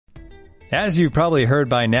As you've probably heard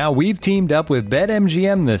by now, we've teamed up with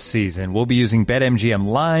BetMGM this season. We'll be using BetMGM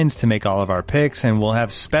lines to make all of our picks, and we'll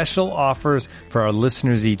have special offers for our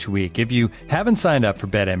listeners each week. If you haven't signed up for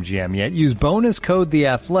BetMGM yet, use bonus code The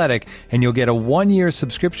Athletic, and you'll get a 1-year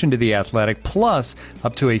subscription to The Athletic, plus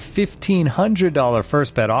up to a $1,500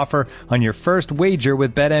 first bet offer on your first wager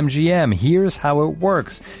with BetMGM. Here's how it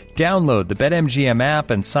works. Download the BetMGM app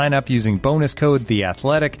and sign up using bonus code The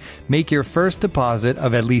Athletic. Make your first deposit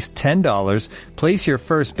of at least $10. Place your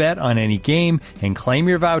first bet on any game and claim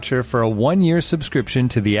your voucher for a 1-year subscription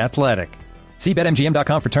to The Athletic. See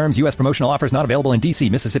BetMGM.com for terms. U.S. promotional offers not available in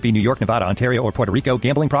D.C., Mississippi, New York, Nevada, Ontario, or Puerto Rico.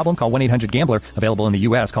 Gambling problem? Call 1-800-GAMBLER. Available in the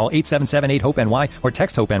U.S. Call 877-8-HOPE-NY or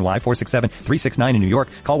text HOPE-NY 467-369 in New York.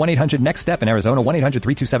 Call 1-800-NEXT-STEP in Arizona.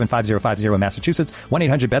 1-800-327-5050 in Massachusetts.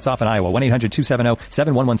 1-800-BETS-OFF in Iowa.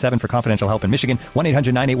 1-800-270-7117 for confidential help in Michigan.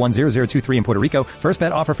 1-800-981-0023 in Puerto Rico. First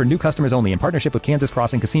bet offer for new customers only in partnership with Kansas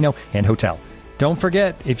Crossing Casino and Hotel. Don't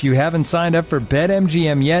forget, if you haven't signed up for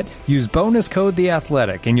BetMGM yet, use bonus code The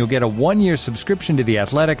Athletic, and you'll get a 1-year subscription to The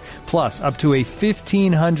Athletic, plus up to a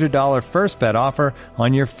 $1,500 first bet offer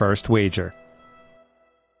on your first wager.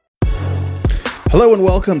 Hello and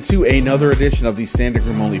welcome to another edition of the Standig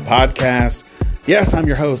Room Only podcast. Yes, I'm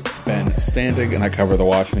your host, Ben Standig, and I cover the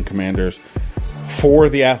Washington Commanders for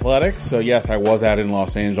The Athletic. So yes, I was out in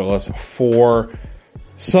Los Angeles for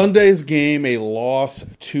Sunday's game, a loss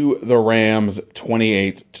to the Rams,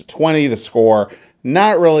 28-20. The score,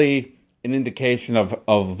 not really an indication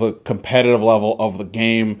of the competitive level of the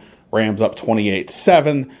game. Rams up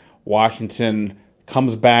 28-7. Washington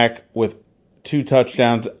comes back with 2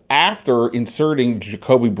 touchdowns after inserting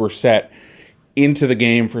Jacoby Brissett into the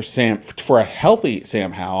game for a healthy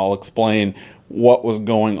Sam Howell. I'll explain what was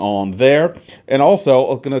going on there. And also,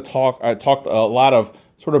 I'm going to I talked a lot of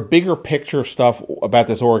sort of bigger picture stuff about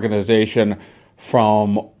this organization,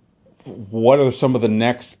 from what are some of the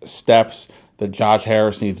next steps that Josh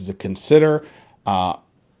Harris needs to consider.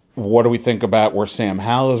 What do we think about where Sam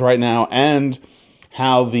Howell is right now, and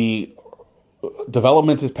how the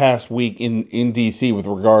developments this past week in D.C. with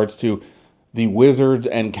regards to the Wizards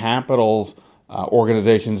and Capitals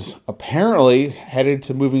organizations apparently headed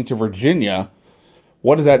to moving to Virginia.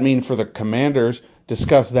 What does that mean for the Commanders?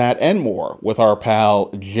 Discuss that and more with our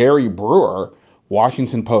pal Jerry Brewer,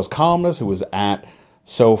 Washington Post columnist, who was at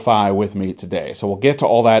SoFi with me today. So we'll get to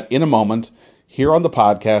all that in a moment here on the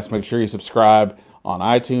podcast. Make sure you subscribe on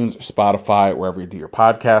iTunes, Spotify, wherever you do your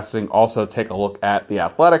podcasting. Also, take a look at The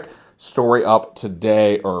Athletic story up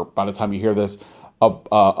today, or by the time you hear this,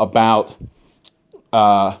 about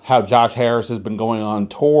how Josh Harris has been going on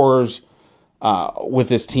tours with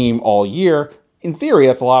his team all year. In theory,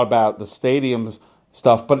 that's a lot about the stadiums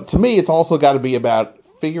stuff, but to me, it's also got to be about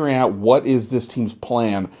figuring out what is this team's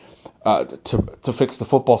plan to fix the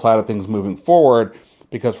football side of things moving forward.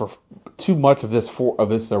 Because for too much of this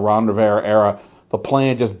Ron Rivera era, the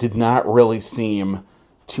plan just did not really seem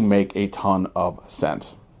to make a ton of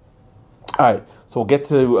sense. All right, so we'll get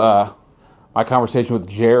to my conversation with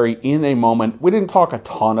Jerry in a moment. We didn't talk a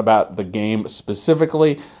ton about the game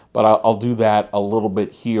specifically, but I'll do that a little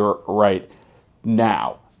bit here right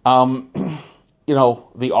now.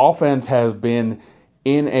 The offense has been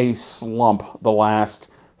in a slump the last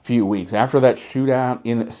few weeks. After that shootout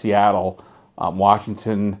in Seattle,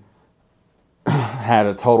 Washington had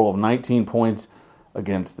a total of 19 points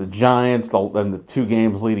against the Giants. Then the 2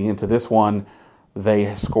 games leading into this one,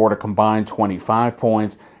 they scored a combined 25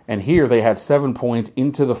 points. And here they had 7 points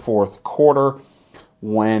into the fourth quarter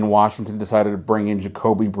when Washington decided to bring in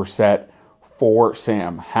Jacoby Brissett for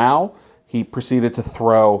Sam Howell. He proceeded to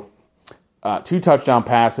throw 2 touchdown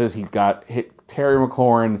passes. He hit Terry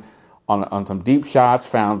McLaurin on some deep shots,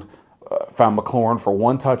 found McLaurin for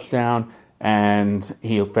 1 touchdown, and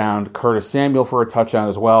he found Curtis Samuel for a touchdown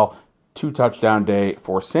as well. 2 touchdown day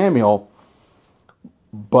for Samuel.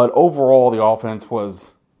 But overall, the offense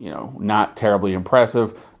was, not terribly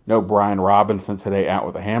impressive. No Brian Robinson today, out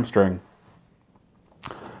with a hamstring.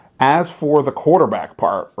 As for the quarterback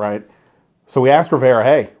part, right? So we asked Rivera,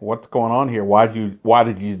 hey, what's going on here? Why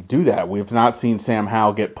did you do that? We have not seen Sam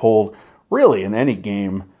Howell get pulled really in any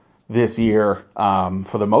game this year.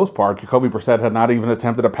 For the most part, Jacoby Brissett had not even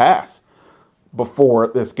attempted a pass before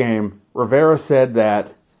this game. Rivera said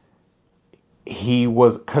that he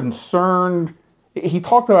was concerned. He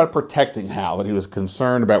talked about protecting Howell, that he was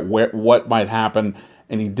concerned about what might happen,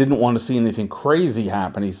 and he didn't want to see anything crazy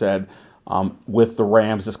happen, he said, with the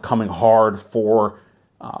Rams just coming hard for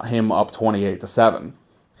him up 28-7.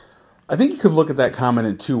 I think you could look at that comment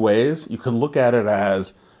in 2 ways. You could look at it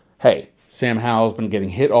as, hey, Sam Howell's been getting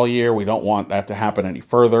hit all year. We don't want that to happen any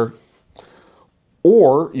further.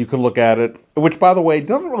 Or you could look at it, which, by the way,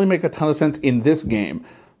 doesn't really make a ton of sense in this game.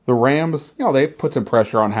 The Rams, they put some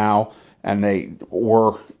pressure on Howell, and they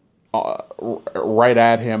were right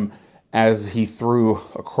at him as he threw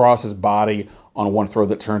across his body on one throw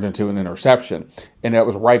that turned into an interception. And that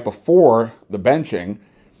was right before the benching.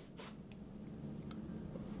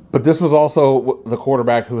 But this was also the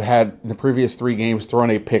quarterback who had, in the previous 3 games,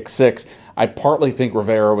 thrown a pick 6. I partly think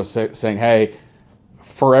Rivera was saying, hey,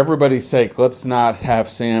 for everybody's sake, let's not have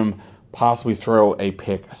Sam possibly throw a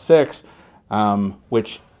pick 6,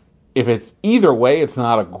 which, if it's either way, it's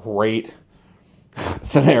not a great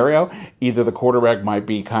scenario. Either the quarterback might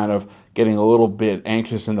be kind of getting a little bit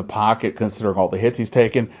anxious in the pocket considering all the hits he's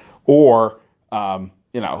taken, or,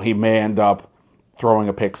 he may end up throwing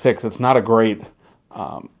a pick 6. It's not great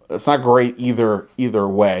either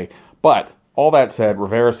way. But all that said,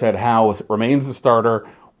 Rivera said Howell remains the starter.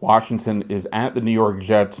 Washington is at the New York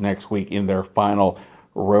Jets next week in their final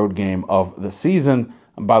road game of the season.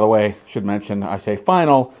 And by the way, should mention I say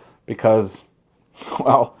final because,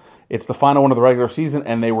 well, it's the final one of the regular season,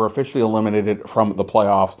 and they were officially eliminated from the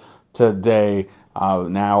playoffs today,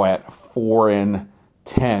 now at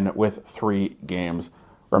 4-10 with 3 games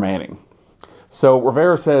remaining. So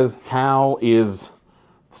Rivera says Howell is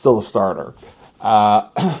still a starter.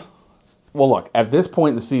 Well, look, at this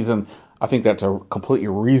point in the season, I think that's a completely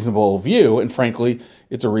reasonable view, and frankly,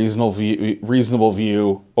 it's a reasonable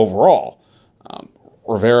view overall.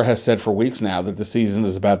 Rivera has said for weeks now that the season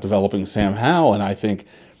is about developing Sam Howell, and I think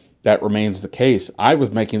that remains the case. I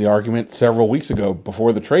was making the argument several weeks ago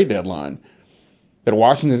before the trade deadline that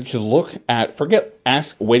Washington should look at,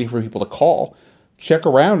 waiting for people to call, check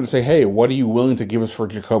around and say, hey, what are you willing to give us for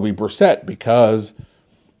Jacoby Brissett? Because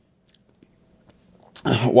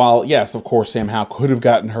while, yes, of course, Sam Howell could have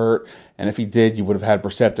gotten hurt, and if he did, you would have had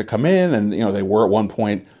Brissett to come in, and, they were at one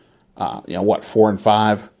point,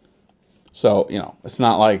 4-5. So, it's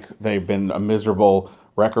not like they've been a miserable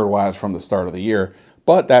record-wise from the start of the year.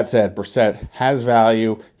 But that said, Brissett has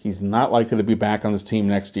value. He's not likely to be back on this team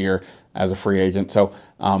next year as a free agent. So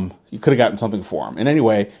you could have gotten something for him. And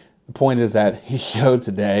anyway, the point is that he showed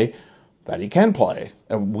today that he can play.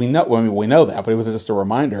 We know that, but it was just a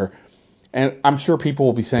reminder. And I'm sure people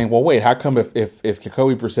will be saying, well, wait, how come if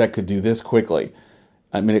Jacoby Brissett could do this quickly?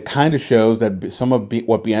 I mean, it kind of shows that some of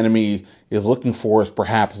what Bieniemy is looking for is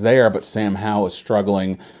perhaps there, but Sam Howell is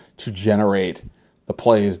struggling to generate the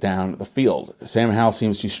plays down the field. Sam Howell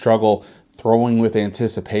seems to struggle throwing with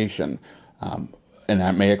anticipation, and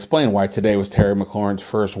that may explain why today was Terry McLaurin's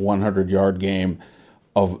first 100-yard game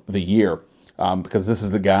of the year, because this is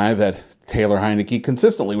the guy that Taylor Heineke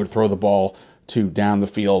consistently would throw the ball to down the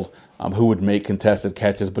field, who would make contested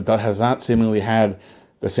catches, but that has not seemingly had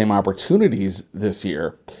the same opportunities this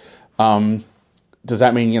year. Does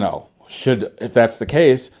that mean, if that's the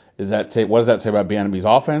case, what does that say about Bieniemy's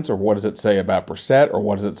offense, or what does it say about Brissett, or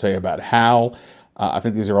what does it say about Howell? I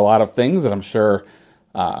think these are a lot of things that I'm sure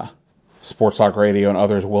Sports Talk Radio and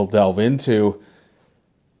others will delve into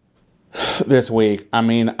this week. I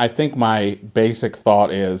mean, I think my basic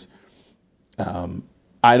thought is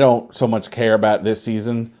I don't so much care about this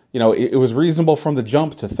season. It was reasonable from the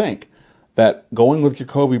jump to think that going with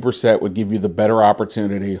Jacoby Brissett would give you the better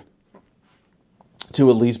opportunity to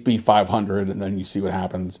at least be 500, and then you see what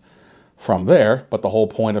happens from there. But the whole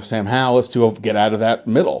point of Sam Howell is to get out of that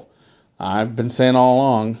middle. I've been saying all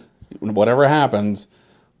along, whatever happens,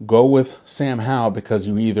 go with Sam Howell, because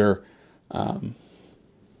you either,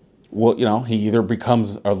 he either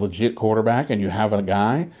becomes a legit quarterback and you have a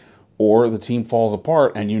guy, or the team falls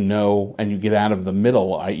apart and and you get out of the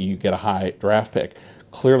middle, i.e. you get a high draft pick.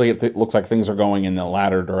 Clearly, it looks like things are going in the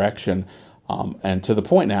latter direction. And to the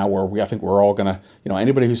point now where I think we're all going to,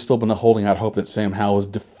 anybody who's still been holding out hope that Sam Howell is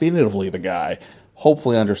definitively the guy,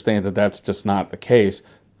 hopefully understands that that's just not the case.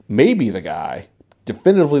 Maybe the guy,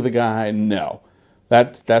 definitively the guy, no.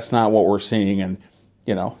 That's not what we're seeing. And,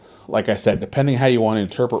 like I said, depending how you want to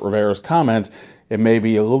interpret Rivera's comments, it may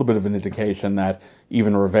be a little bit of an indication that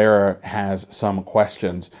even Rivera has some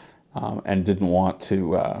questions and didn't want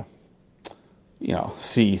to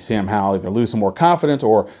see Sam Howell either lose some more confidence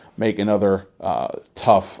or make another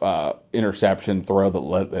tough interception throw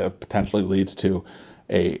that potentially leads to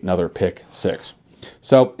another pick 6.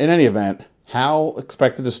 So in any event, Howell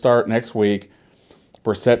expected to start next week.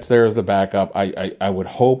 Brissett's there as the backup. I would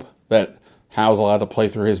hope that Howell's allowed to play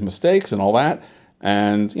through his mistakes and all that.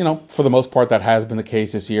 And, for the most part, that has been the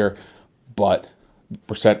case this year. But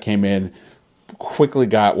Brissett came in, quickly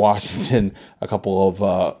got Washington a couple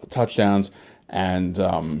of touchdowns. And,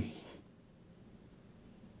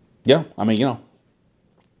 there's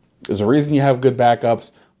a reason you have good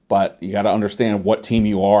backups, but you got to understand what team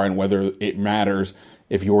you are and whether it matters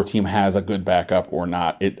if your team has a good backup or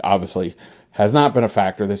not. It obviously has not been a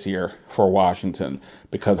factor this year for Washington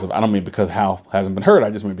because of, I don't mean because Howell hasn't been hurt, I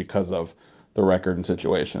just mean because of the record and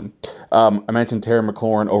situation. I mentioned Terry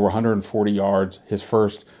McLaurin, over 140 yards, his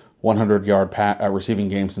first 100-yard receiving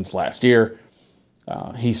game since last year.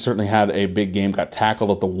 He certainly had a big game, got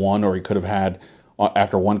tackled at the one, or he could have had,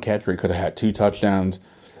 after one catch, or he could have had 2 touchdowns.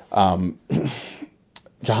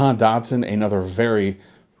 Jahan Dotson, another very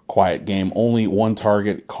quiet game, only 1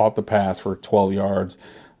 target, caught the pass for 12 yards.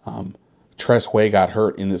 Tress Way got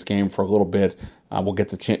hurt in this game for a little bit. We'll get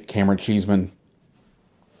to Camaraon Cheeseman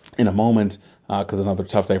in a moment because another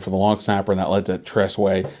tough day for the long snapper, and that led to Tress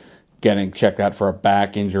Way getting checked out for a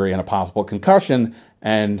back injury and a possible concussion,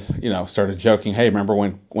 and started joking, hey, remember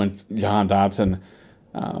when Jahan Dotson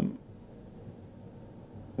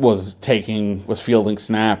was fielding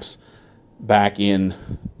snaps back in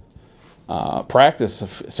practice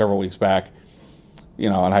several weeks back,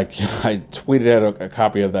 and I tweeted out a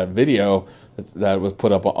copy of that video that was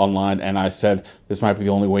put up online, and I said this might be the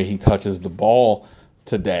only way he touches the ball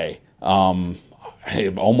today.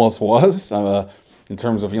 It almost was, in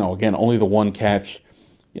terms of, again, only the 1 catch.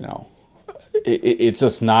 It's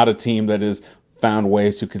just not a team that has found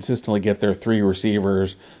ways to consistently get their 3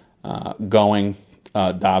 receivers going.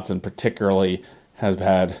 Dotson particularly has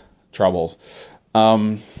had troubles.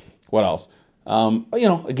 What else?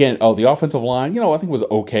 Again, the offensive line, I think was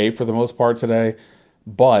okay for the most part today,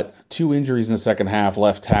 but 2 injuries in the second half.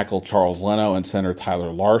 Left tackle Charles Leno and center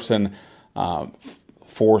Tyler Larson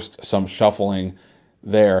forced some shuffling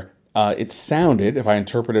there. It sounded, if I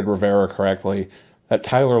interpreted Rivera correctly, that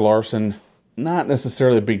Tyler Larson, not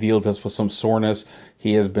necessarily a big deal, just with some soreness.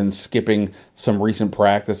 He has been skipping some recent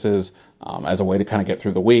practices as a way to kind of get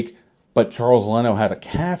through the week. But Charles Leno had a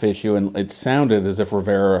calf issue, and it sounded as if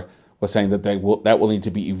Rivera was saying that that will need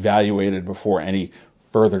to be evaluated before any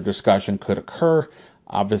further discussion could occur.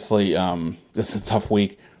 Obviously, this is a tough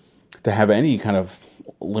week to have any kind of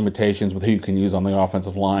limitations with who you can use on the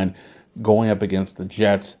offensive line, going up against the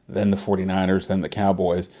Jets, then the 49ers, then the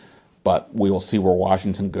Cowboys. But we will see where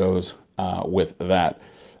Washington goes with that.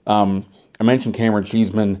 I mentioned Camaraon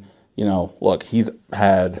Cheeseman. Look, he's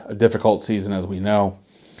had a difficult season, as we know.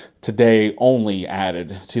 Today only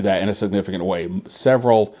added to that in a significant way.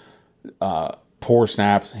 Several poor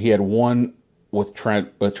snaps. He had one with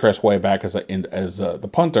Tress Way back as the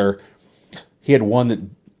punter. He had one that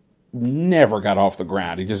never got off the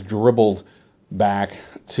ground. He just dribbled back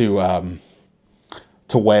to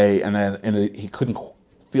Way, and then he couldn't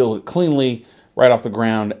field it cleanly right off the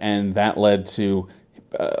ground, and that led to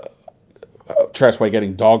Tress Way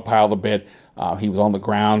getting dogpiled a bit. He was on the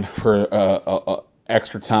ground for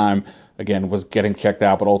extra time. Again, was getting checked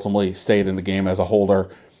out, but ultimately stayed in the game as a holder.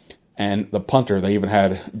 And the punter, they even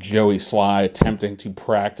had Joey Sly attempting to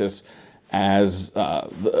practice as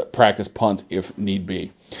the practice punt if need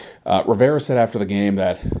be. Rivera said after the game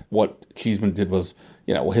that what Cheeseman did was,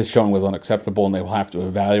 his showing was unacceptable, and they will have to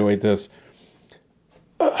evaluate this.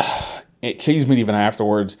 Cheeseman even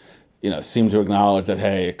afterwards, seemed to acknowledge that,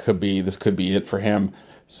 hey, this could be it for him.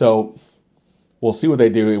 So we'll see what they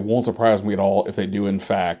do. It won't surprise me at all if they do, in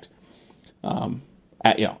fact,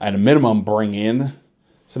 at a minimum, bring in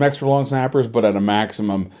some extra long snappers, but at a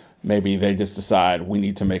maximum, maybe they just decide we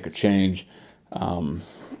need to make a change.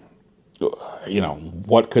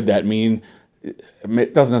 What could that mean?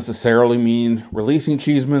 It doesn't necessarily mean releasing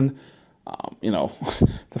Cheeseman.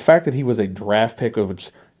 The fact that he was a draft pick,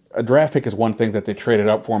 which a draft pick is one thing, that they traded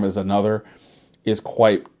up for him is another, is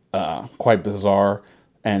quite bizarre.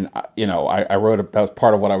 And I wrote, that was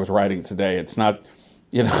part of what I was writing today. It's not,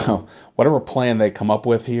 whatever plan they come up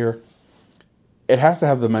with here, it has to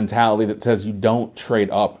have the mentality that says you don't trade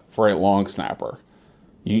up for a long snapper.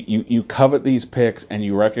 You covet these picks and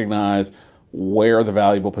you recognize where are the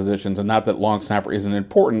valuable positions, and not that long snapper isn't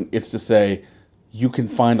important. It's to say you can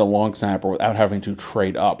find a long snapper without having to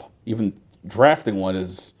trade up. Even drafting one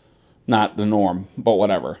is not the norm, but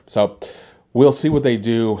whatever. So we'll see what they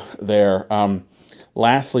do there.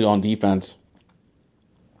 Lastly, on defense,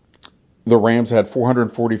 the Rams had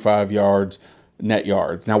 445 yards, net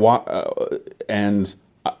yards. Now, and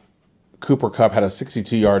Cooper Kupp had a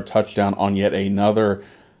 62-yard touchdown on yet another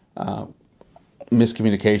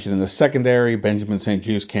miscommunication in the secondary. Benjamin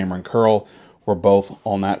St-Juste, Cameron Curl were both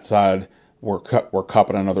on that side, where Kupp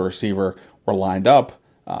and another receiver were lined up.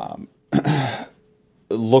 It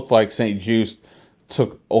looked like St-Juste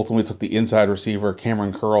ultimately took the inside receiver.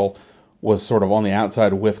 Cameron Curl was sort of on the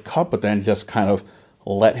outside with Kupp, but then just kind of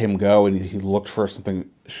let him go, and he looked for something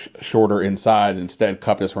shorter inside. Instead,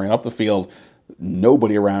 Kupp just ran up the field.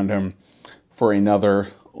 nobody around him for another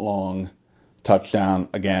long touchdown.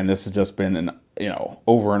 Again, this has just been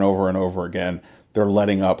over and over and over again. They're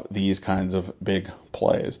letting up these kinds of big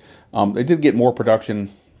plays. They did get more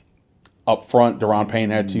production up front. Jourdan Payne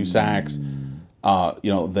had 2 sacks. I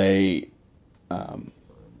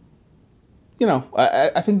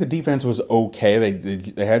think the defense was okay.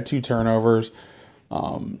 They had 2 turnovers,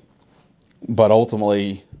 but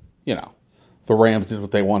ultimately, the Rams did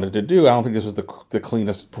what they wanted to do. I don't think this was the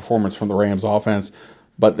cleanest performance from the Rams offense,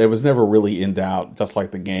 but it was never really in doubt, just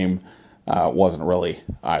like the game wasn't really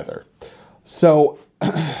either. So,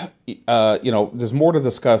 there's more to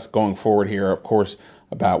discuss going forward here, of course,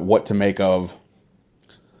 about what to make of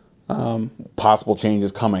possible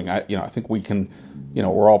changes coming. I think we can,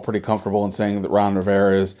 we're all pretty comfortable in saying that Ron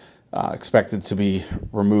Rivera is expected to be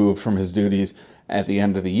removed from his duties at the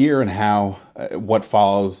end of the year, and how what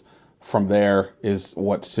follows from there is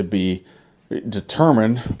what's to be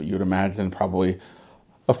determined. But you'd imagine probably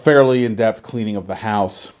a fairly in-depth cleaning of the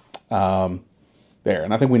house there.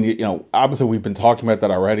 And I think we need, obviously we've been talking about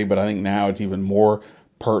that already, but I think now it's even more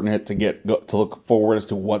pertinent to look forward as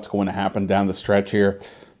to what's going to happen down the stretch here.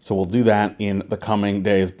 So we'll do that in the coming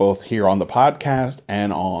days, both here on the podcast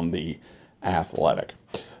and on the Athletic.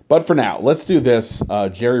 But for now, let's do this.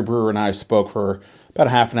 Jerry Brewer and I spoke for about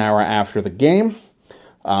a half an hour after the game.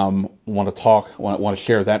 Want to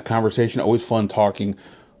share that conversation. Always fun talking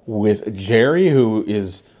with Jerry, who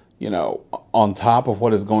is, on top of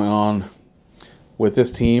what is going on with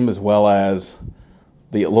this team, as well as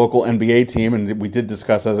the local NBA team. And we did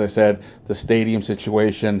discuss, as I said, the stadium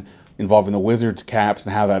situation involving the Wizards caps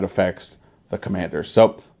and how that affects the Commanders.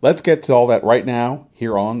 So let's get to all that right now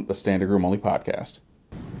here on the Standig Room Only podcast.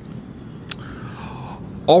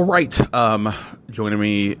 All right. Joining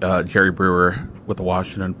me, Jerry Brewer with the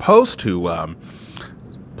Washington Post, who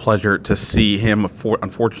pleasure to see him.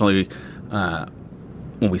 Unfortunately,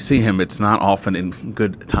 when we see him, it's not often in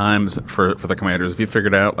good times for the Commanders. Have you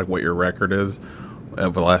figured out what your record is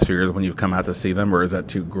over the last few years when you've come out to see them, or is that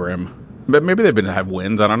too grim? But maybe they've been to have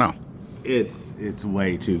wins. I don't know. It's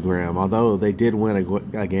way too grim. Although they did win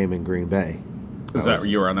a game in Green Bay. Is that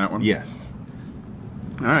you were on that one? Yes.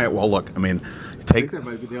 All right. Well, look. I think that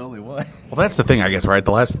might be the only one. Well, that's the thing, I guess, right?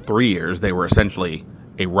 The last 3 years, they were essentially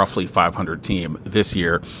a roughly 500 team. This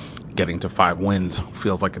year, getting to 5 wins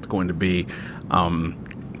feels like it's going to be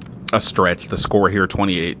a stretch. The score here,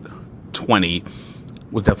 28-20,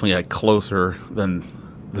 was definitely closer than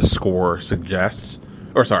the score suggests.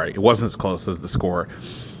 Or sorry, it wasn't as close as the score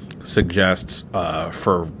suggests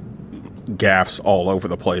for gaffes all over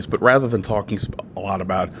the place. But rather than talking a lot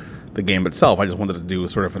about the game itself, I just wanted to do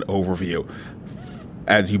sort of an overview.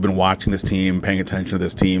 As you've been watching this team, paying attention to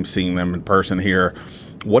this team, seeing them in person here,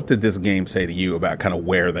 what did this game say to you about kind of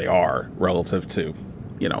where they are relative to,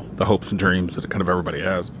 the hopes and dreams that kind of everybody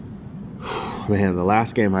has? Man, the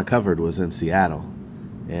last game I covered was in Seattle,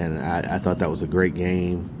 and I thought that was a great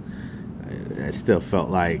game. I still felt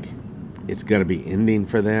like it's going to be ending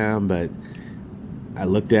for them, but I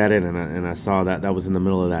looked at it and I saw that was in the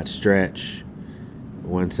middle of that stretch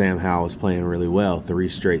when Sam Howell was playing really well. 3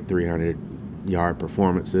 straight 300-yard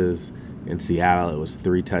performances. In Seattle, it was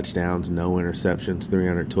 3 touchdowns, no interceptions,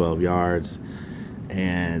 312 yards.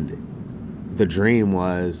 And the dream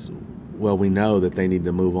was, well, we know that they need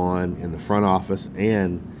to move on in the front office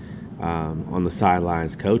and on the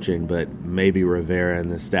sidelines coaching, but maybe Rivera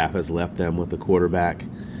and the staff has left them with a quarterback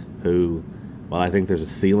who, well, I think there's a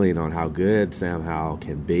ceiling on how good Sam Howell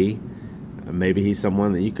can be. Maybe he's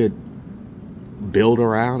someone that you could build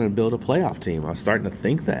around and build a playoff team. I was starting to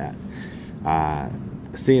think that.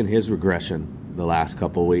 Seeing his regression the last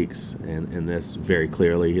couple weeks, and this very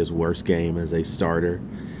clearly his worst game as a starter,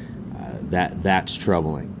 that's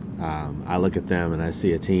troubling. I look at them and I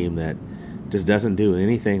see a team that just doesn't do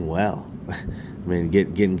anything well. I mean,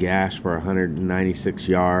 getting gashed for 196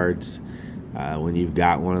 yards when you've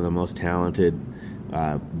got one of the most talented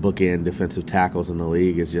bookend defensive tackles in the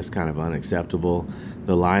league is just kind of unacceptable.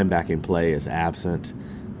 The linebacking play is absent.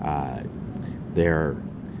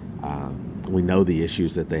 We know the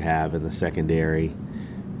issues that they have in the secondary,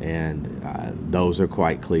 and those are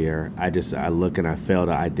quite clear. I look and I fail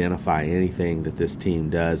to identify anything that this team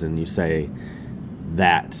does, and you say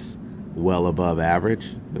that's well above average,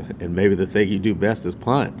 and maybe the thing you do best is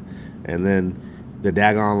punt, and then the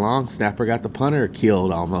daggone long snapper got the punter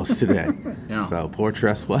killed almost today. Yeah. So poor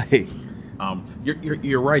Tress Way.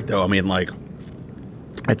 You're right though. I mean,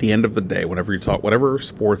 at the end of the day, whenever you talk, whatever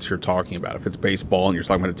sports you're talking about, if it's baseball and you're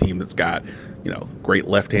talking about a team that's got, great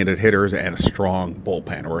left-handed hitters and a strong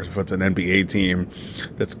bullpen, or if it's an NBA team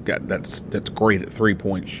that's great at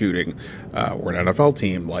 3-point shooting, or an NFL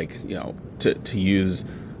team, to use,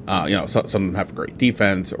 some of them have great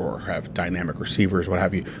defense or have dynamic receivers, what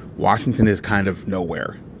have you. Washington is kind of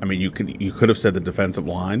nowhere. I mean, you could have said the defensive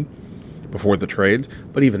line before the trades,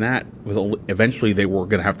 but even that was eventually they were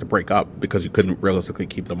going to have to break up because you couldn't realistically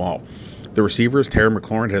keep them all. The receivers, Terry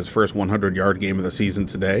McLaurin had his first 100-yard game of the season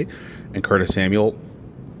today, and Curtis Samuel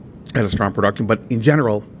had a strong production, but in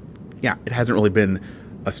general, it hasn't really been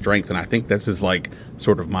a strength, and I think this is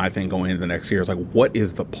sort of my thing going into the next year. It's what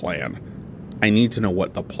is the plan? I need to know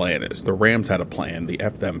what the plan is. The Rams had a plan, the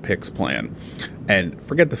F them picks plan, and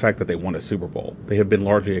forget the fact that they won a Super Bowl. They have been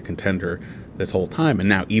largely a contender this whole time, and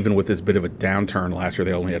now even with this bit of a downturn last year,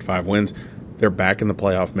 they only had 5 wins. They're back in the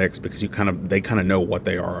playoff mix because they kind of know what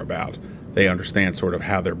they are about. They understand sort of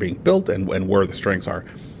how they're being built and where the strengths are.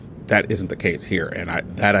 That isn't the case here, and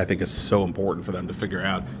I think is so important for them to figure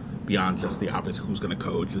out beyond just the obvious who's going to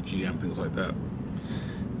coach, the GM, things like that.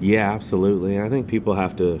 Yeah, absolutely. I think people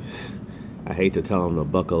have to. I hate to tell them to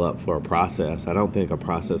buckle up for a process. I don't think a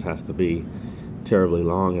process has to be terribly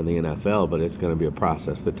long in the NFL, but it's going to be a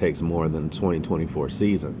process that takes more than the 2024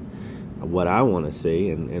 season. What I want to see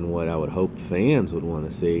and what I would hope fans would want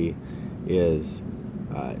to see is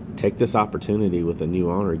take this opportunity with a new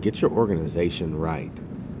owner, get your organization right.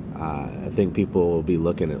 I think people will be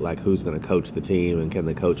looking at who's going to coach the team and can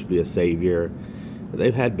the coach be a savior.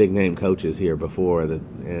 They've had big name coaches here before,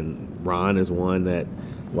 and Ron is one that,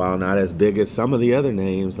 while not as big as some of the other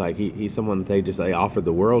names, he's someone that they offered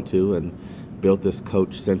the world to and built this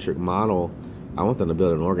coach-centric model. I want them to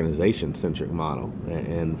build an organization-centric model,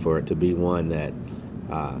 and for it to be one that,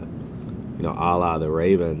 a la the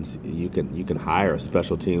Ravens, you can hire a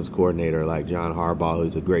special teams coordinator like John Harbaugh,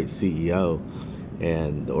 who's a great CEO,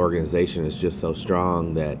 and the organization is just so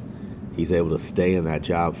strong that he's able to stay in that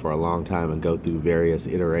job for a long time and go through various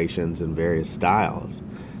iterations and various styles.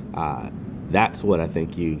 That's what I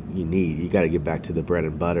think you need. You got to get back to the bread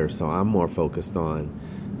and butter. So I'm more focused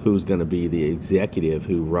on who's going to be the executive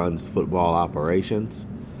who runs football operations,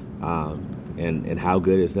 and how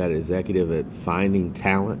good is that executive at finding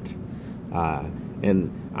talent.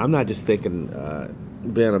 And I'm not just thinking,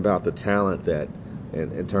 Ben, about the talent that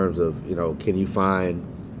in terms of, can you find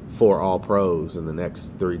 4 All-Pros in the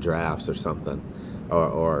next 3 drafts or something,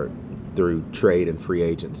 or through trade and free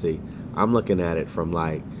agency. I'm looking at it from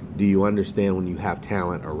do you understand when you have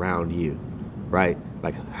talent around you, right?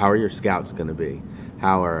 How are your scouts going to be?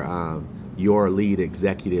 How are your lead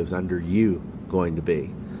executives under you going to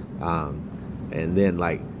be? And then,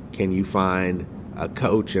 can you find a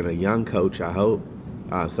coach and a young coach, I hope,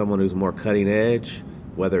 someone who's more cutting edge,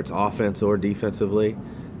 whether it's offense or defensively?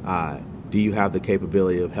 Do you have the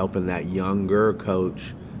capability of helping that younger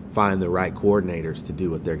coach find the right coordinators to do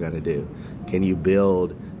what they're going to do? Can you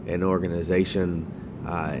build an organization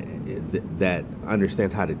that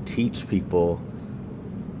understands how to teach people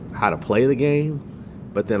how to play the game,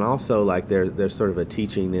 but then also there's sort of a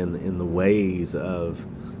teaching in the ways of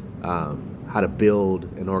how to build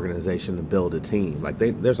an organization and build a team.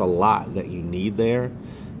 There's a lot that you need there,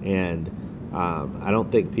 and I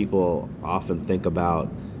don't think people often think about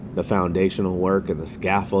the foundational work and the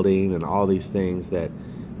scaffolding and all these things that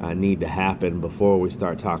need to happen before we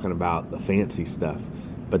start talking about the fancy stuff.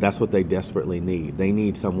 But that's what they desperately need. They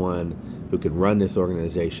need someone who can run this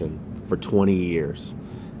organization for 20 years.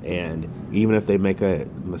 And even if they make a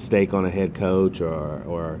mistake on a head coach,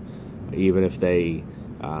 or even if they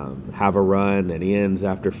have a run that ends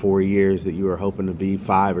after 4 years that you were hoping to be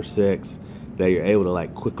 5 or 6, that you're able to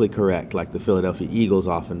quickly correct, like the Philadelphia Eagles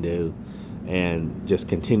often do, and just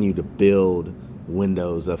continue to build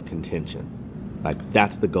windows of contention.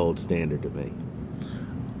 That's the gold standard to me.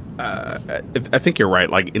 I think you're right.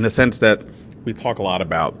 In the sense that we talk a lot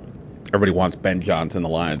about everybody wants Ben Johnson, the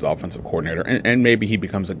Lions offensive coordinator, and maybe he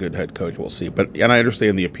becomes a good head coach. We'll see. And I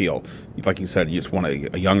understand the appeal. Like you said, you just want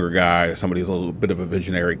a younger guy, somebody who's a little bit of a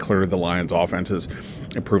visionary. Clearly, the Lions offense has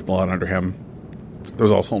improved a lot under him.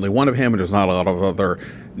 There's also only one of him, and there's not a lot of other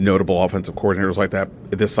notable offensive coordinators like that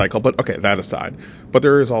this cycle. But okay, that aside. But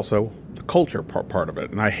there is also the culture part of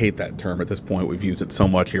it, and I hate that term at this point. We've used it so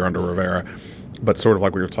much here under Rivera. But sort of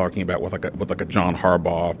like we were talking about with a John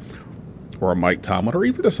Harbaugh or a Mike Tomlin, or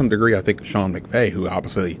even to some degree, I think Sean McVay, who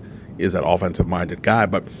obviously is that offensive-minded guy.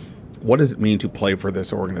 But what does it mean to play for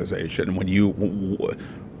this organization?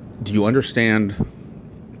 Do you understand,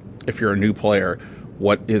 if you're a new player,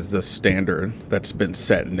 what is the standard that's been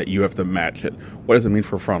set and that you have to match it? What does it mean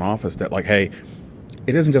for front office that, hey,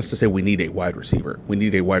 it isn't just to say we need a wide receiver. We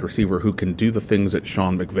need a wide receiver who can do the things that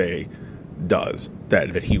Sean McVay does,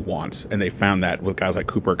 that he wants. And they found that with guys like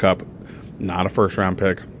Cooper Kupp, not a first-round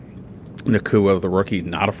pick. Nakua, the rookie,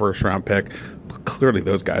 not a first-round pick. But clearly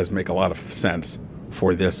those guys make a lot of sense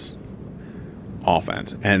for this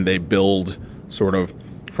offense. And they build sort of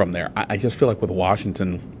from there. I just feel like with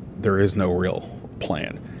Washington, there is no real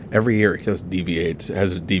plan. Every year it just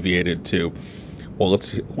has deviated to, well,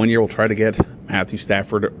 one year we'll try to get Matthew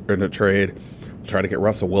Stafford in a trade. We'll try to get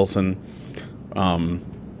Russell Wilson. But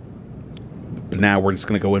now we're just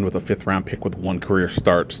going to go in with a 5th-round pick with one career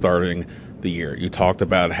starting the year. You talked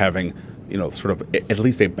about having, sort of at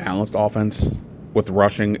least a balanced offense with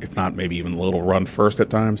rushing, if not maybe even a little run first at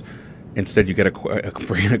times. Instead, you get a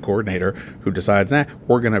coordinator who decides,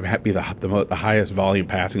 we're going to be the highest volume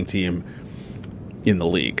passing team in the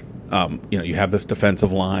league. You have this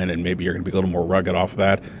defensive line, and maybe you're going to be a little more rugged off of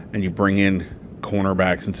that, and you bring in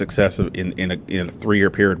cornerbacks in successive in a 3-year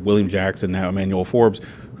period, William Jackson, now Emmanuel Forbes,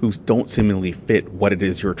 who don't seemingly fit what it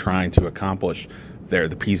is you're trying to accomplish there.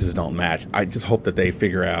 The pieces don't match. I just hope that they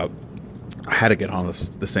figure out how to get on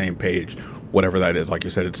the same page, whatever that is. Like you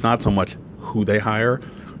said, it's not so much who they hire,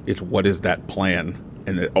 it's what is that plan,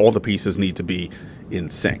 and that all the pieces need to be in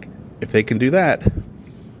sync. If they can do that,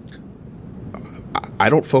 I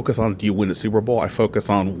don't focus on do you win a Super Bowl. I focus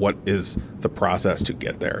on what is the process to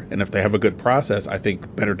get there. And if they have a good process, I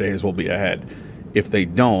think better days will be ahead. If they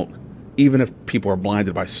don't, even if people are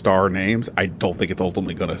blinded by star names, I don't think it's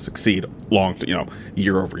ultimately going to succeed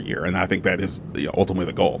year over year. And I think that is ultimately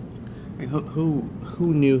the goal. Who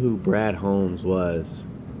knew who Brad Holmes was,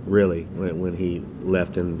 really, when he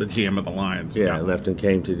left and the GM of the Lions? Yeah, left and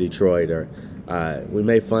came to Detroit. Or we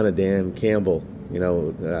made fun of Dan Campbell,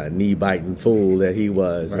 knee-biting fool that he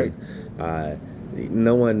was. Right. And,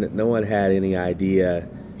 no one had any idea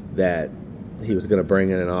that he was going to bring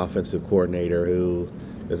in an offensive coordinator who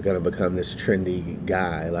is going to become this trendy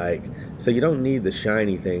guy. So you don't need the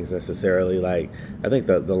shiny things necessarily. I think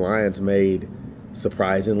the Lions made,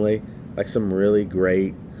 surprisingly, some really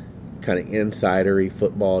great kind of insidery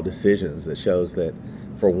football decisions that shows that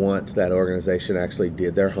for once that organization actually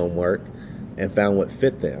did their homework and found what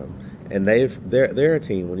fit them. And they're a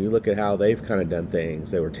team, when you look at how they've kind of done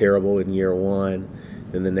things, they were terrible in year one.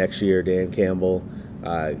 Then the next year, Dan Campbell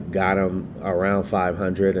got them around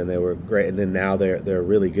 500, and they were great. And then now they're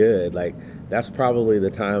really good. That's probably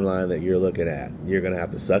the timeline that you're looking at. You're going to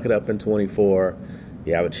have to suck it up in 24.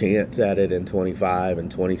 You have a chance at it in 25 and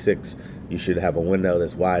 26. You should have a window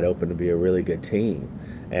that's wide open to be a really good team.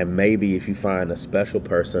 And maybe if you find a special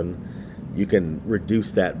person, you can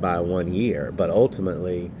reduce that by 1 year. But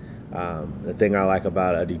ultimately, the thing I like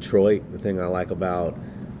about Detroit, the thing I like about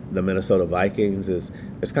the Minnesota Vikings is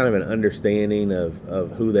there's kind of an understanding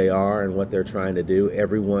of who they are and what they're trying to do.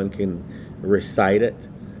 Everyone can recite it.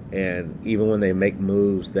 And even when they make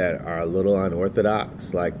moves that are a little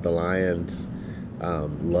unorthodox, like the Lions'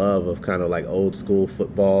 love of kind of old school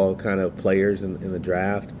football kind of players in the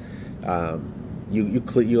draft,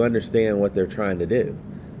 you understand what they're trying to do.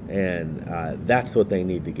 And that's what they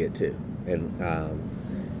need to get to. And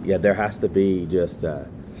there has to be just a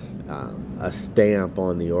stamp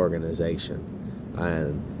on the organization,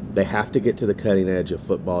 and they have to get to the cutting edge of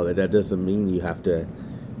football. That doesn't mean you have to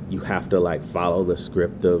follow the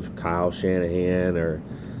script of Kyle Shanahan or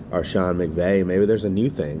Sean McVay. Maybe there's a new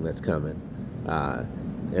thing that's coming,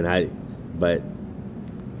 but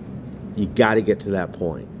you got to get to that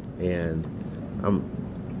point. And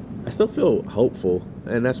I still feel hopeful,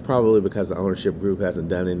 and that's probably because the ownership group hasn't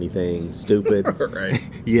done anything stupid right.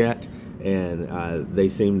 yet, and they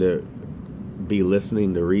seem to be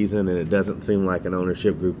listening to reason, and it doesn't seem like an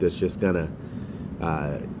ownership group that's just gonna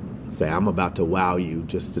say, I'm about to wow you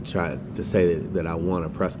just to try to say that I won a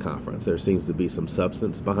press conference. There seems to be some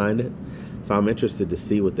substance behind it, so I'm interested to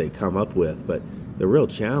see what they come up with. But the real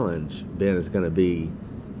challenge, Ben, is going to be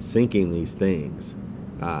syncing these things.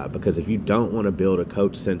 Because if you don't want to build a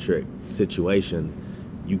coach-centric situation,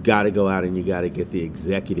 you got to go out and you got to get the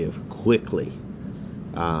executive quickly,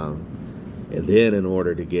 and then in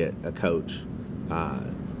order to get a coach,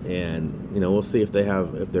 and we'll see if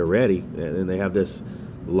they're ready. And they have this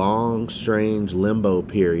long, strange limbo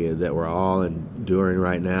period that we're all enduring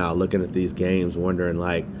right now, looking at these games, wondering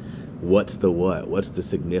what's the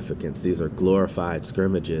significance? These are glorified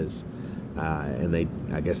scrimmages, and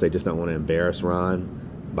I guess they just don't want to embarrass Ron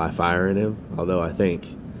by firing him, although I think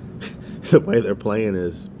the way they're playing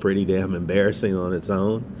is pretty damn embarrassing on its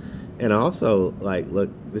own. And also, look,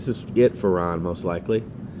 this is it for Ron, most likely.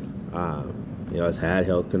 Has had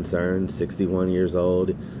health concerns, 61 years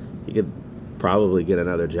old. He could probably get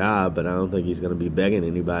another job, but I don't think he's going to be begging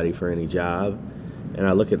anybody for any job. And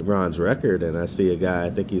I look at Ron's record, and I see a guy,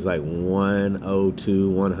 I think he's like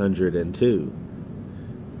 102.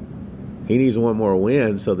 He needs one more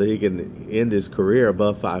win so that he can end his career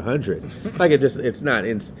above 500. Like it's not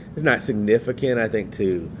significant, I think,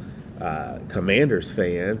 to Commanders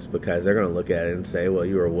fans, because they're going to look at it and say, well,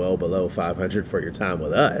 you were well below 500 for your time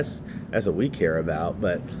with us. That's what we care about.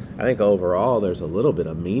 But I think overall there's a little bit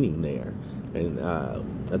of meaning there. And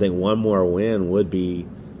I think one more win would be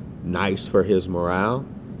nice for his morale.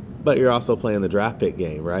 But you're also playing the draft pick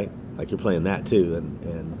game, right? Like, you're playing that too.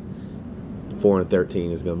 And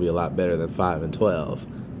 4-13 is going to be a lot better than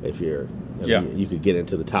 5-12. If you could get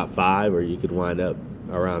into the top 5, or you could wind up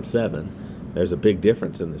around 7. There's a big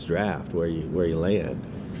difference in this draft where you land.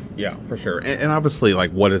 Yeah, for sure. And obviously,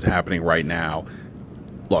 like, what is happening right now,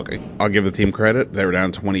 look, I'll give the team credit. They were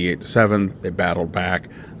down 28-7. They battled back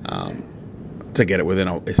to get it within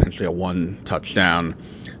essentially a 1 touchdown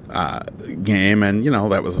game. And,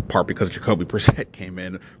 that was part because Jacoby Brissett came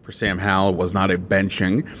in for Sam Howell. It was not a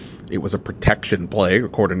benching. It was a protection play,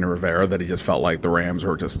 according to Rivera, that he just felt like the Rams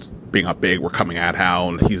were just being up big, were coming at Howell,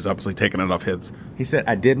 and he's obviously taking enough hits. He said,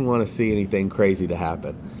 I didn't want to see anything crazy to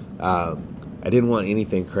happen. I didn't want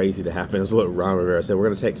anything crazy to happen. That's what Ron Rivera said. We're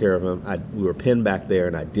going to take care of him. We were pinned back there,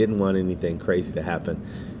 and I didn't want anything crazy to happen,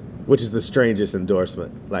 which is the strangest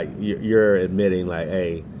endorsement. Like, you're admitting, like,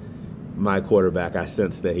 hey, my quarterback, I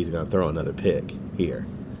sense that he's going to throw another pick here.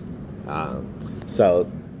 So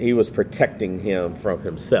he was protecting him from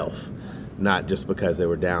himself, not just because they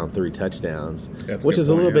were down 3 touchdowns, which is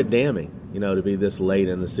a little bit damning, to be this late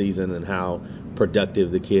in the season and how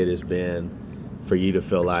productive the kid has been, for you to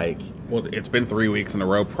feel like. Well, it's been 3 weeks in a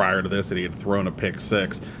row prior to this that he had thrown a pick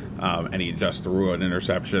 6, and he just threw an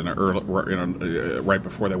interception right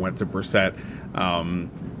before they went to Brissett.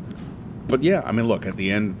 But yeah, I mean, look, at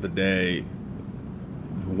the end of the day,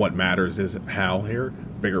 what matters is Hal here,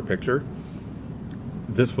 bigger picture.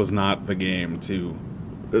 This was not the game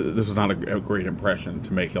this was not a great impression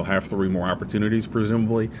to make. He'll have 3 more opportunities,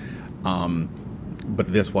 presumably.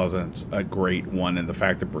 But this wasn't a great one. And the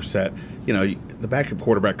fact that Brissett, the backup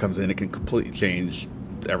quarterback comes in, it can completely change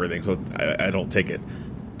everything. So I don't take it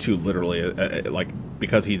too literally, like,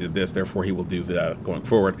 because he did this, therefore he will do that going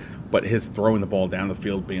forward. But his throwing the ball down the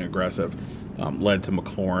field, being aggressive, led to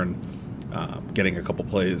McLaurin getting a couple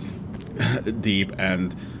plays deep.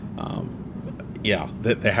 And,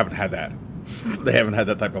 they haven't had that. They haven't had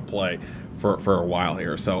that type of play for a while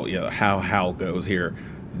here. So, how Hal goes here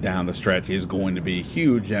down the stretch is going to be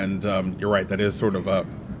huge. And you're right, that is sort of a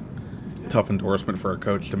tough endorsement for a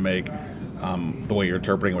coach to make, the way you're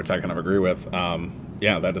interpreting, which I kind of agree with.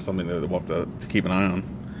 That is something that we'll have to keep an eye on.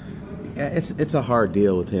 Yeah, it's a hard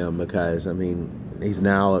deal with him because, I mean, he's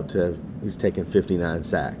taken 59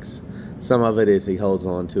 sacks. Some of it is he holds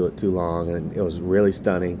on to it too long, and it was really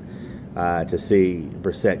stunning to see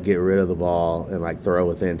Brissett get rid of the ball and, like, throw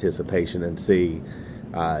with anticipation, and see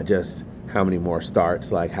just how many more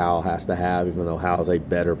starts, like, Howell has to have, even though Howell's a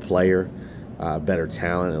better player, better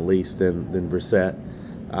talent at least than Brissett.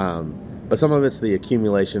 But some of it's the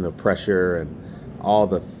accumulation of pressure and all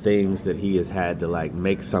the things that he has had to, like,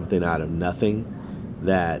 make something out of nothing,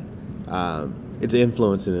 that it's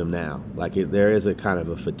influencing him now. Like, there is a kind of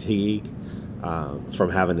a fatigue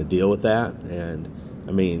from having to deal with that. And,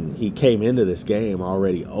 I mean, he came into this game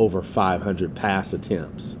already over 500 pass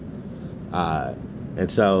attempts. And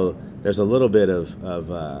so there's a little bit of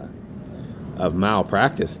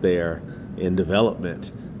malpractice there in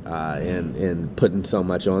development, and putting so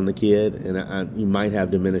much on the kid. And you might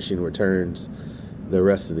have diminishing returns the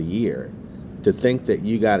rest of the year. To think that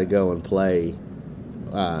you got to go and play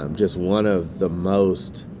just one of the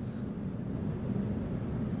most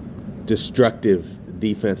destructive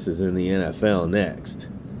defenses in the NFL next,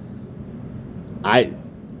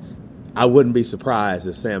 I wouldn't be surprised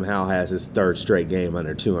if Sam Howell has his 3rd straight game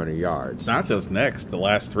under 200 yards. Not just next, the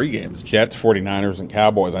last 3 games, Jets, 49ers, and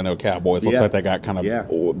Cowboys. I know Cowboys looks like they got kind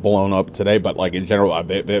of blown up today, but, like, in general,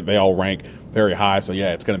 they all rank very high. So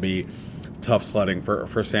it's going to be tough sledding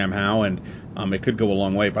for Sam Howell, and it could go a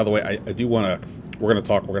long way. By the way, I do want to. We're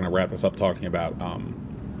going to wrap this up talking about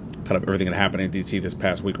kind of everything that happened in DC this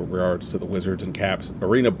past week with regards to the Wizards and Caps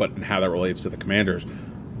arena, but and how that relates to the Commanders.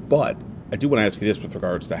 But I do want to ask you this with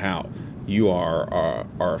regards to how you are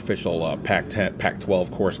our official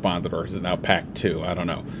Pac-12 correspondent, or is it now Pac-2? I don't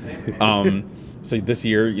know. So this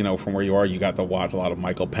year, from where you are, you got to watch a lot of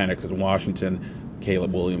Michael Penix in Washington,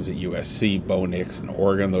 Caleb Williams at USC, Bo Nix in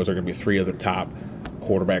Oregon. Those are going to be 3 of the top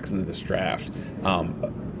quarterbacks in this draft.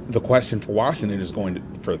 The question for Washington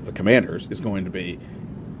for the Commanders is going to be,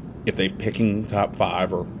 if they picking top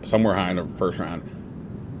 5 or somewhere high in the first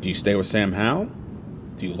round, do you stay with Sam Howell?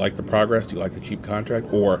 Do you like the progress? Do you like the cheap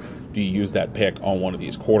contract? Or do you use that pick on one of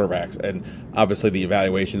these quarterbacks? And obviously the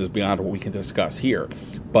evaluation is beyond what we can discuss here.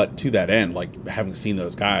 But to that end, like having seen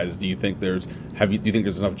those guys, do you think there's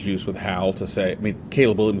enough juice with Howell to say, I mean,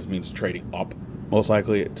 Caleb Williams means trading up most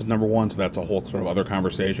likely to number 1, so that's a whole sort of other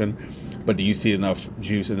conversation. But do you see enough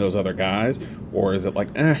juice in those other guys? Or is it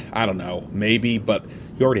like, I don't know, maybe, but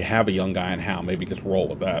you already have a young guy in Howell, maybe just roll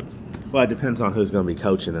with that? Well, it depends on who's going to be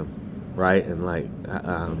coaching him, right? And like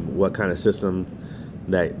what kind of system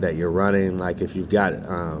that you're running. Like if you've got,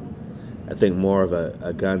 I think more of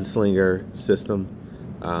a gunslinger system,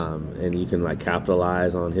 and you can like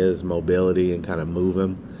capitalize on his mobility and kind of move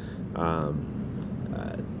him.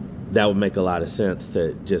 That would make a lot of sense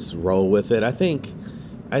to just roll with it. I think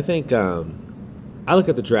I look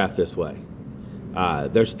at the draft this way.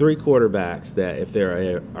 There's 3 quarterbacks that if they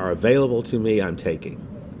are available to me, I'm taking.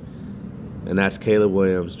 And that's Caleb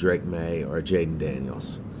Williams, Drake May, or Jaden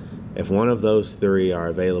Daniels. If one of those 3 are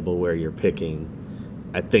available where you're picking,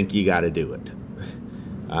 I think you got to do it.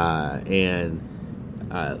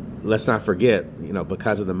 Let's not forget,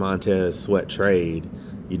 because of the Montez Sweat trade,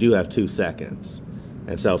 you do have 2 seconds.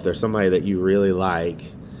 And so if there's somebody that you really like,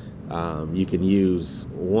 you can use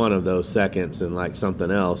one of those seconds and like something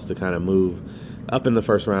else to kind of move up in the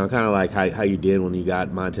first round, kind of like how you did when you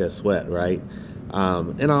got Montez Sweat, right?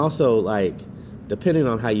 And also, like, depending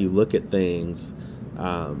on how you look at things,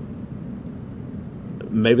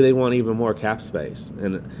 maybe they want even more cap space.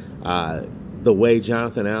 And the way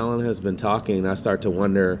Jonathan Allen has been talking, I start to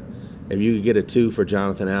wonder if you could get a 2 for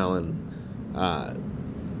Jonathan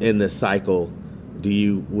Allen in this cycle,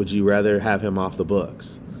 would you rather have him off the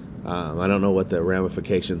books? I don't know what the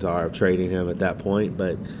ramifications are of trading him at that point,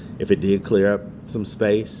 but if it did clear up some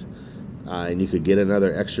space, and you could get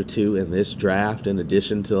another extra 2 in this draft in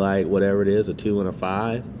addition to like whatever it is, a 2 and a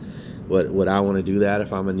 5, would I want to do that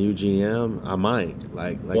if I'm a new GM? I might.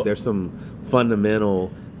 Like well, there's some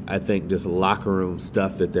fundamental, I think, just locker room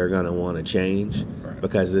stuff that they're going to want to change, right?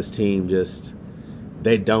 Because this team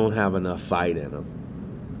they don't have enough fight in them.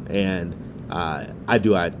 And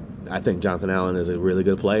I think Jonathan Allen is a really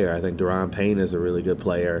good player. I think Deron Payne is a really good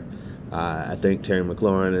player. I think Terry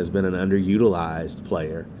McLaurin has been an underutilized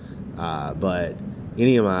player. But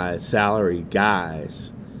any of my salary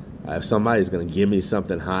guys, if somebody's going to give me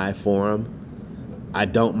something high for them, I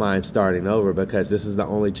don't mind starting over because this is the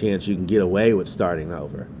only chance you can get away with starting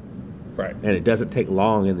over. Right. And it doesn't take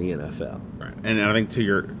long in the NFL. Right. And I think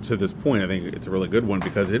to this point, I think it's a really good one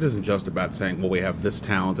because it isn't just about saying, well, we have this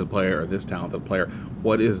talented player or this talented player.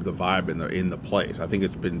 What is the vibe in the place? I think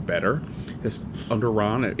it's been better under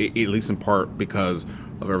Ron, at least in part because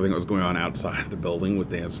of everything that was going on outside the building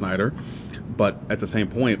with Dan Snyder. But at the same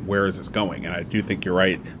point, where is this going? And I do think you're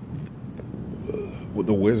right.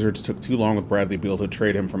 The Wizards took too long with Bradley Beal to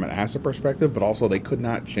trade him from an asset perspective, but also they could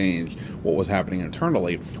not change what was happening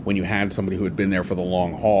internally when you had somebody who had been there for the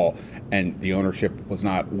long haul and the ownership was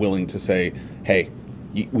not willing to say, hey,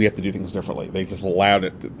 we have to do things differently. They just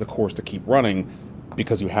allowed the course to keep running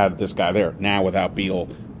because you had this guy there. Now without Beal,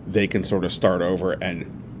 they can sort of start over and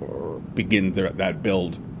begin that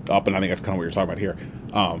build up, and I think that's kind of what you're talking about here.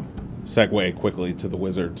 Segue quickly to the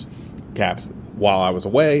Wizards caps. While I was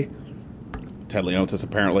away, Ted Leontis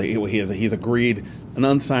apparently he's agreed an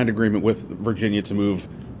unsigned agreement with Virginia to move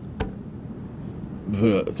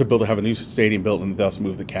to have a new stadium built and thus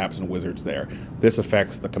move the Caps and Wizards there. This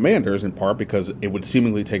affects the Commanders in part because it would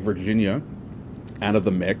seemingly take Virginia out of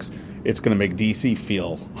the mix. It's going to make DC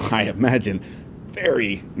feel, I imagine,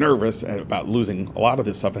 very nervous about losing a lot of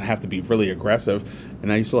this stuff and have to be really aggressive. And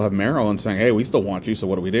now you still have Maryland saying, hey, we still want you, so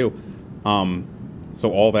what do we do? So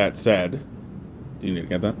all that said, do you need to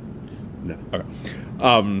get that? No. Okay.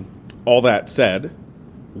 All that said,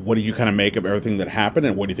 what do you kind of make of everything that happened,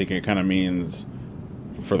 and what do you think it kind of means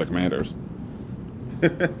for the Commanders?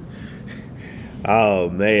 Oh,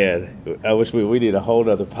 man. I wish we need a whole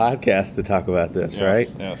other podcast to talk about this, yes, right?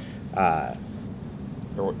 Yes.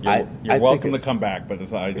 You're welcome to come back, but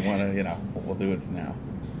I want to, we'll do it now.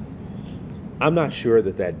 I'm not sure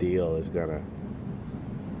that deal is going to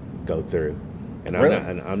go through. And really?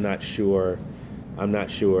 I'm not sure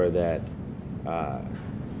that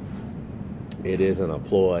it isn't a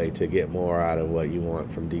ploy to get more out of what you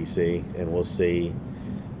want from DC, and we'll see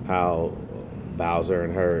how Bowser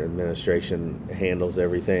and her administration handles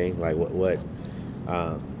everything, like what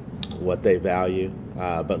they value.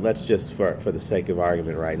 But let's just, for the sake of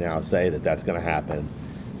argument right now, say that that's going to happen,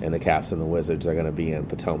 and the Caps and the Wizards are going to be in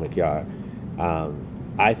Potomac Yard.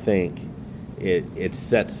 I think it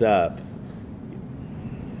sets up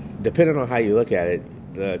depending on how you look at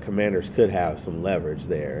it, the Commanders could have some leverage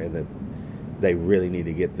there, and that they really need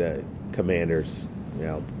to get the Commanders,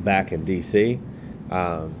 back in DC.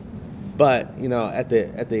 But at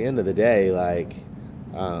the end of the day, like,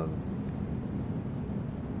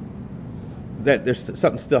 that there's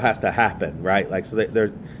something still has to happen, right? Like, so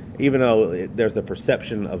there, even though there's the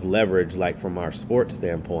perception of leverage, like from our sports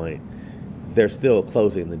standpoint, they're still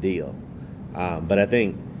closing the deal. But I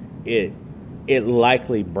think it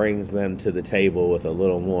likely brings them to the table with a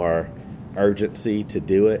little more urgency to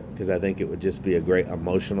do it, because I think it would just be a great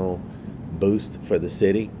emotional boost for the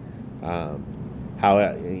city.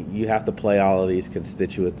 How you have to play all of these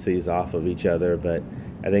constituencies off of each other, but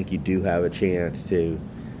I think you do have a chance to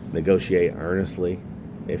negotiate earnestly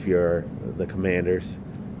if you're the Commanders.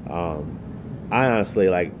 I honestly,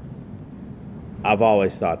 like, I've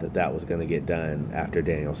always thought that was going to get done after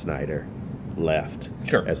Daniel Snyder left.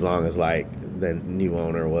 Sure. As long as, like, the new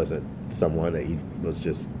owner wasn't someone that he was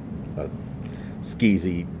just a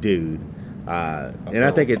skeezy dude. And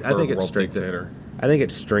I think it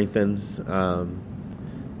strengthens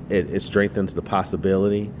it strengthens the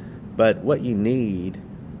possibility. But what you need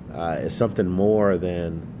is something more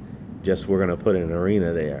than just we're going to put an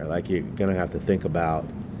arena there. Like, you're going to have to think about,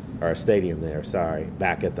 or a stadium there,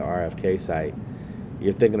 back at the RFK site.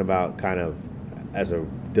 You're thinking about, kind of, as a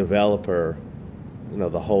developer,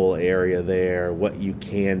 the whole area there, what you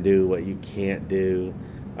can do, what you can't do,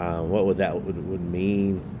 what would that would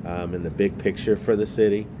mean in the big picture for the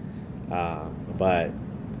city. But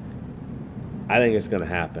I think it's going to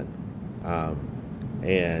happen.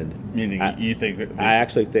 And meaning you think that I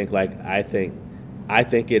actually think, like, I think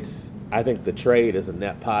the trade is a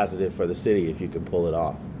net positive for the city if you can pull it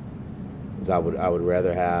off. Because I would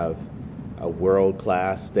rather have a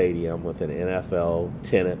world-class stadium with an NFL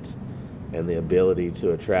tenant and the ability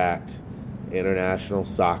to attract international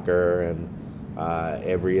soccer and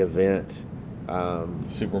every event.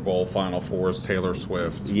 Super Bowl, Final Fours, Taylor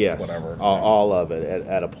Swift, yes, whatever. All of it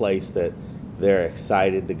at a place that they're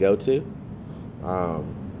excited to go to.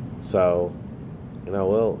 So,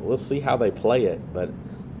 we'll see how they play it, but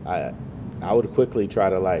I would quickly try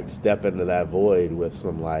to, like, step into that void with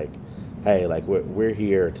some, like, hey, like, we're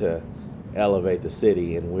here to elevate the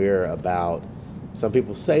city, and we're about, some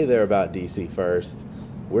people say they're about DC first.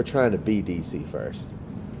 We're trying to be DC first.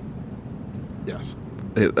 Yes.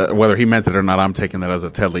 Whether he meant it or not, I'm taking that as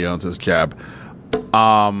a Ted Leonsis jab.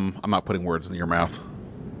 I'm not putting words in your mouth.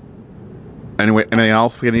 Anyway, anything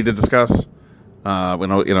else we need to discuss?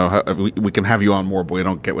 We can have you on more, but we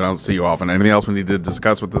don't see you often. Anything else we need to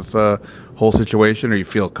discuss with this whole situation, or you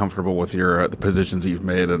feel comfortable with your the positions that you've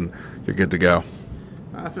made and you're good to go?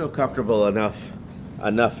 I feel comfortable enough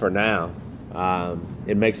for now.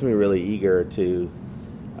 It makes me really eager to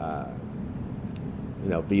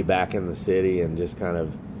be back in the city and just kind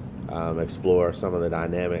of explore some of the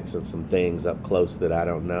dynamics and some things up close that I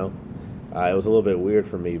don't know. It was a little bit weird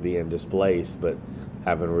for me being displaced, but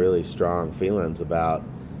having really strong feelings about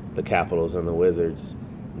the Capitals and the Wizards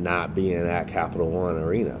not being at Capital One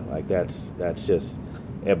Arena. Like, that's just,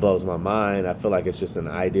 it blows my mind. I feel like it's just an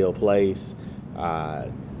ideal place.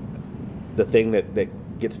 The thing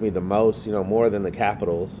that gets me the most, more than the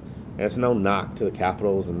Capitals, and it's no knock to the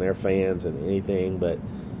Capitals and their fans and anything, but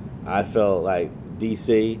I felt like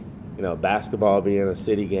DC, basketball being a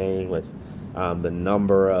city game with the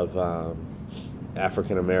number of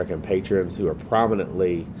African American patrons who are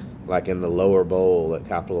prominently, like, in the lower bowl at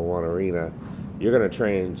Capital One Arena, you're going to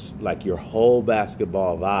change, like, your whole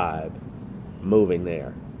basketball vibe moving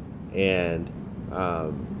there. And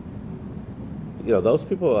those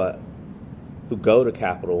people who go to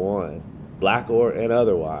Capital One, black and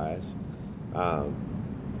otherwise,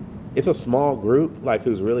 it's a small group, like,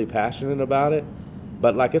 who's really passionate about it,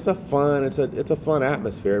 but, like, it's a fun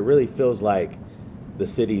atmosphere. It really feels like the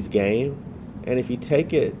city's game. And if you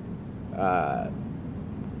take it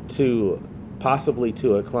to possibly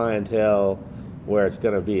to a clientele where it's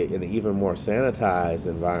going to be an even more sanitized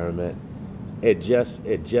environment, it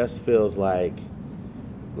just feels like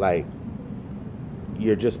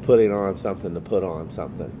you're just putting on something to put on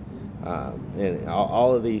something. And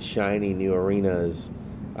all of these shiny new arenas,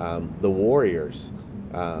 the Warriors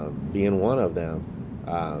being one of them,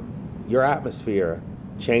 your atmosphere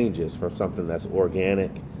changes from something that's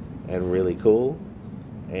organic and really cool,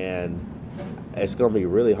 and it's going to be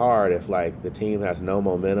really hard if, like, the team has no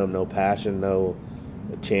momentum, no passion, no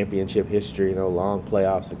championship history, no long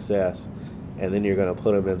playoff success, and then you're going to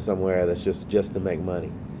put them in somewhere that's just to make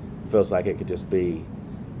money. It feels like it could just be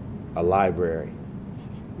a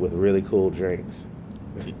with really cool drinks.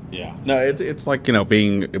 Yeah. No, it's like,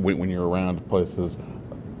 being when you're around places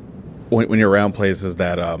when you're around places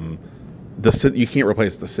that you can't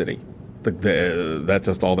replace the city. That's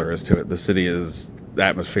just all there is to it. The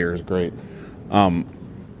atmosphere is great.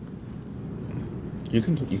 You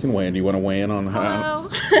can weigh in. Do you want to weigh in on how?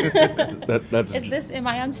 Hello. Am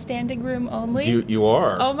I on standing room only? You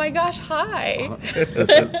are. Oh my gosh, hi.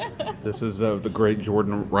 This is the great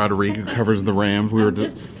Jourdan Rodrigue who covers the Rams. I'm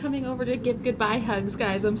just coming over to give goodbye hugs,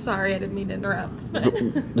 guys. I'm sorry, I didn't mean to interrupt.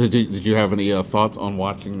 Did you have any thoughts on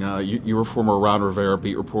watching? You were former Ron Rivera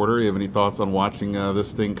beat reporter. You have any thoughts on watching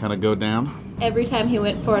this thing kind of go down? Every time he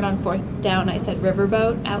went for it on fourth down, I said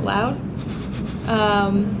riverboat out loud.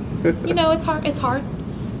 It's hard.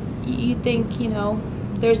 You think,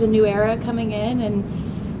 there's a new era coming in,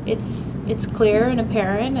 and it's clear and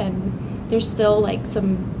apparent, and there's still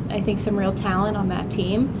some real talent on that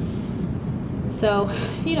team. So,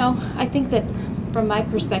 I think that from my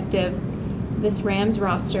perspective, this Rams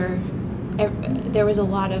roster, there was a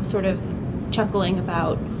lot of sort of chuckling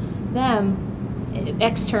about them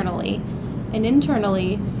externally, and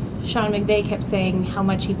internally, Sean McVay kept saying how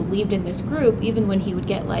much he believed in this group, even when he would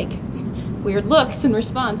get weird looks in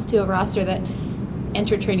response to a roster that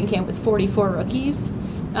entered training camp with 44 rookies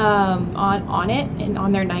on it and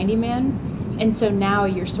on their 90-man. And so now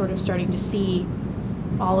you're sort of starting to see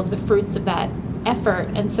all of the fruits of that effort.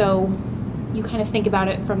 And so you kind of think about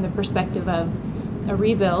it from the perspective of a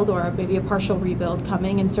rebuild or maybe a partial rebuild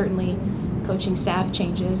coming, and certainly coaching staff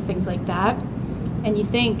changes, things like that. And you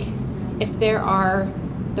think if there are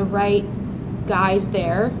the right guys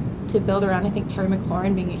there to build around, I think Terry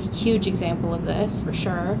McLaurin being a huge example of this for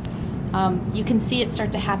sure, you can see it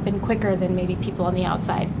start to happen quicker than maybe people on the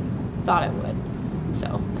outside thought it would.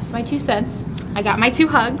 So that's my 2 cents. I got my 2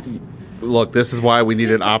 hugs. Look, this is why we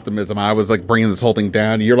needed optimism. I was bringing this whole thing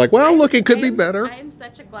down. You're like, well, look, it could be better. I am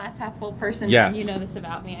such a glass half full person. Yes. And you know this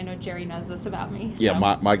about me. I know Jerry knows this about me. So. Yeah,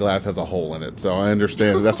 my glass has a hole in it, so I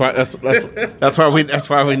understand. That's why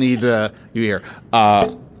we need you here.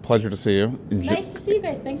 Pleasure to see you. Nice to see you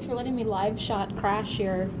guys. Thanks for letting me live shot crash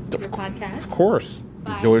your podcast. Of course.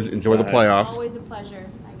 Bye. Enjoy the playoffs. Always a pleasure.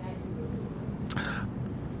 Bye, guys. All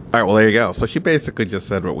right, well, there you go. So she basically just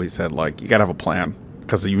said what we said, you got to have a plan.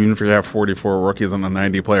 Because even if you have 44 rookies on a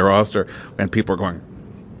 90-player roster, and people are going,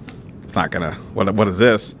 it's not going to, what is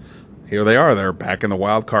this? Here they are. They're back in the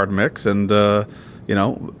wild card mix. And,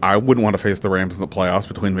 I wouldn't want to face the Rams in the playoffs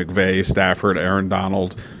between McVay, Stafford, Aaron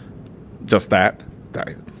Donald. Just that.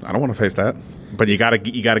 I don't want to face that. But you got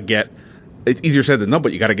to get, it's easier said than done,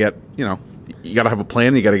 but you got to get, you got to have a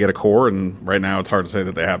plan. You got to get a core. And right now it's hard to say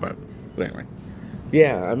that they have it. But anyway.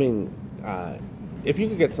 Yeah, I mean, if you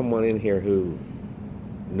could get someone in here who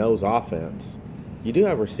knows offense, you do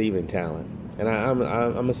have receiving talent, and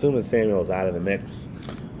I'm assuming Samuel's out of the mix,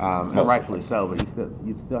 and rightfully so. But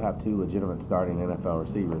you still have 2 legitimate starting NFL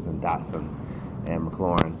receivers in Dotson and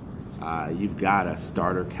McLaurin. You've got a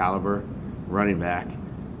starter caliber running back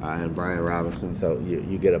in Brian Robinson, so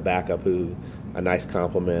you get a backup a nice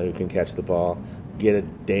complement who can catch the ball. Get a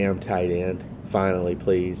damn tight end, finally,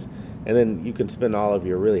 please, and then you can spend all of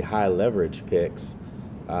your really high leverage picks.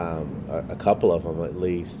 A couple of them at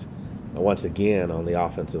least, once again on the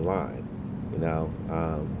offensive line, and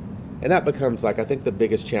that becomes I think the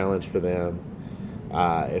biggest challenge for them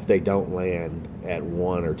if they don't land at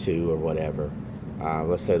 1 or 2 or whatever.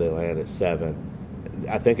 Let's say they land at 7.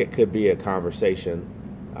 I think it could be a conversation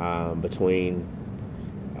between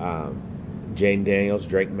Jaden Daniels,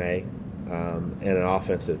 Drake May, and an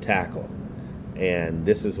offensive tackle, and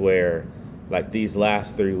this is where these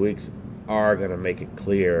last 3 weeks are going to make it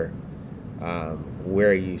clear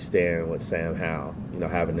where you stand with Sam Howell,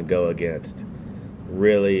 having to go against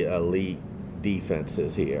really elite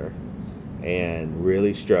defenses here and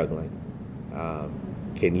really struggling.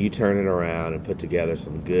 Can you turn it around and put together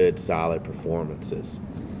some good, solid performances?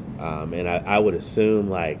 And I would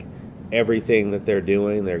assume everything that they're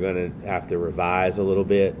doing, they're going to have to revise a little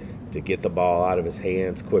bit to get the ball out of his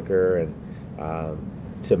hands quicker and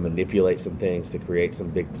to manipulate some things to create some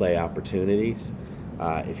big play opportunities.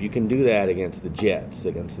 If you can do that against the Jets,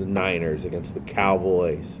 against the Niners, against the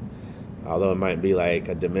Cowboys, although it might be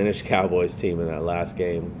a diminished Cowboys team in that last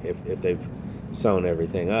game if they've sewn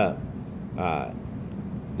everything up,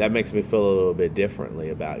 that makes me feel a little bit differently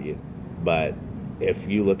about you. But if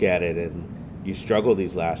you look at it and you struggle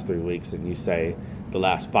these last 3 weeks and you say the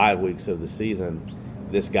last 5 weeks of the season,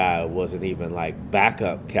 this guy wasn't even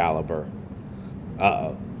backup caliber,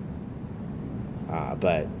 but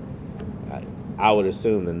I would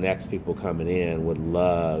assume the next people coming in would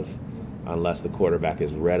love, unless the quarterback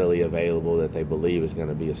is readily available that they believe is going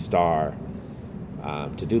to be a star,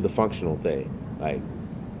 to do the functional thing. A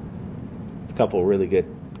couple really good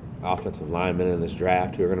offensive linemen in this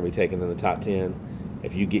draft who are going to be taken in the top 10.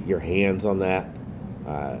 If you get your hands on that,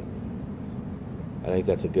 I think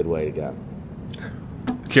that's a good way to go.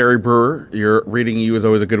 Jerry Brewer, reading you is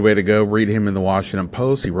always a good way to go. Read him in the Washington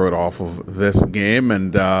Post. He wrote off of this game,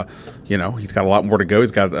 and he's got a lot more to go.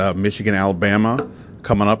 He's got Michigan, Alabama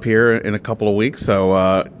coming up here in a couple of weeks,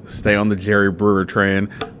 so stay on the Jerry Brewer train.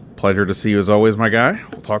 Pleasure to see you as always, my guy.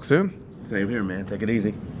 We'll talk soon. Same here, man. Take it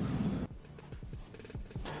easy.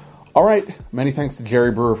 All right. Many thanks to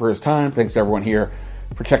Jerry Brewer for his time. Thanks to everyone here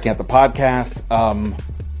for checking out the podcast.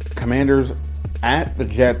 Commanders at the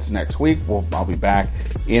Jets next week. I'll be back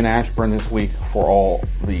in Ashburn this week for all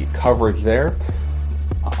the coverage there.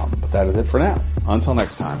 But that is it for now. Until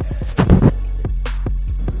next time.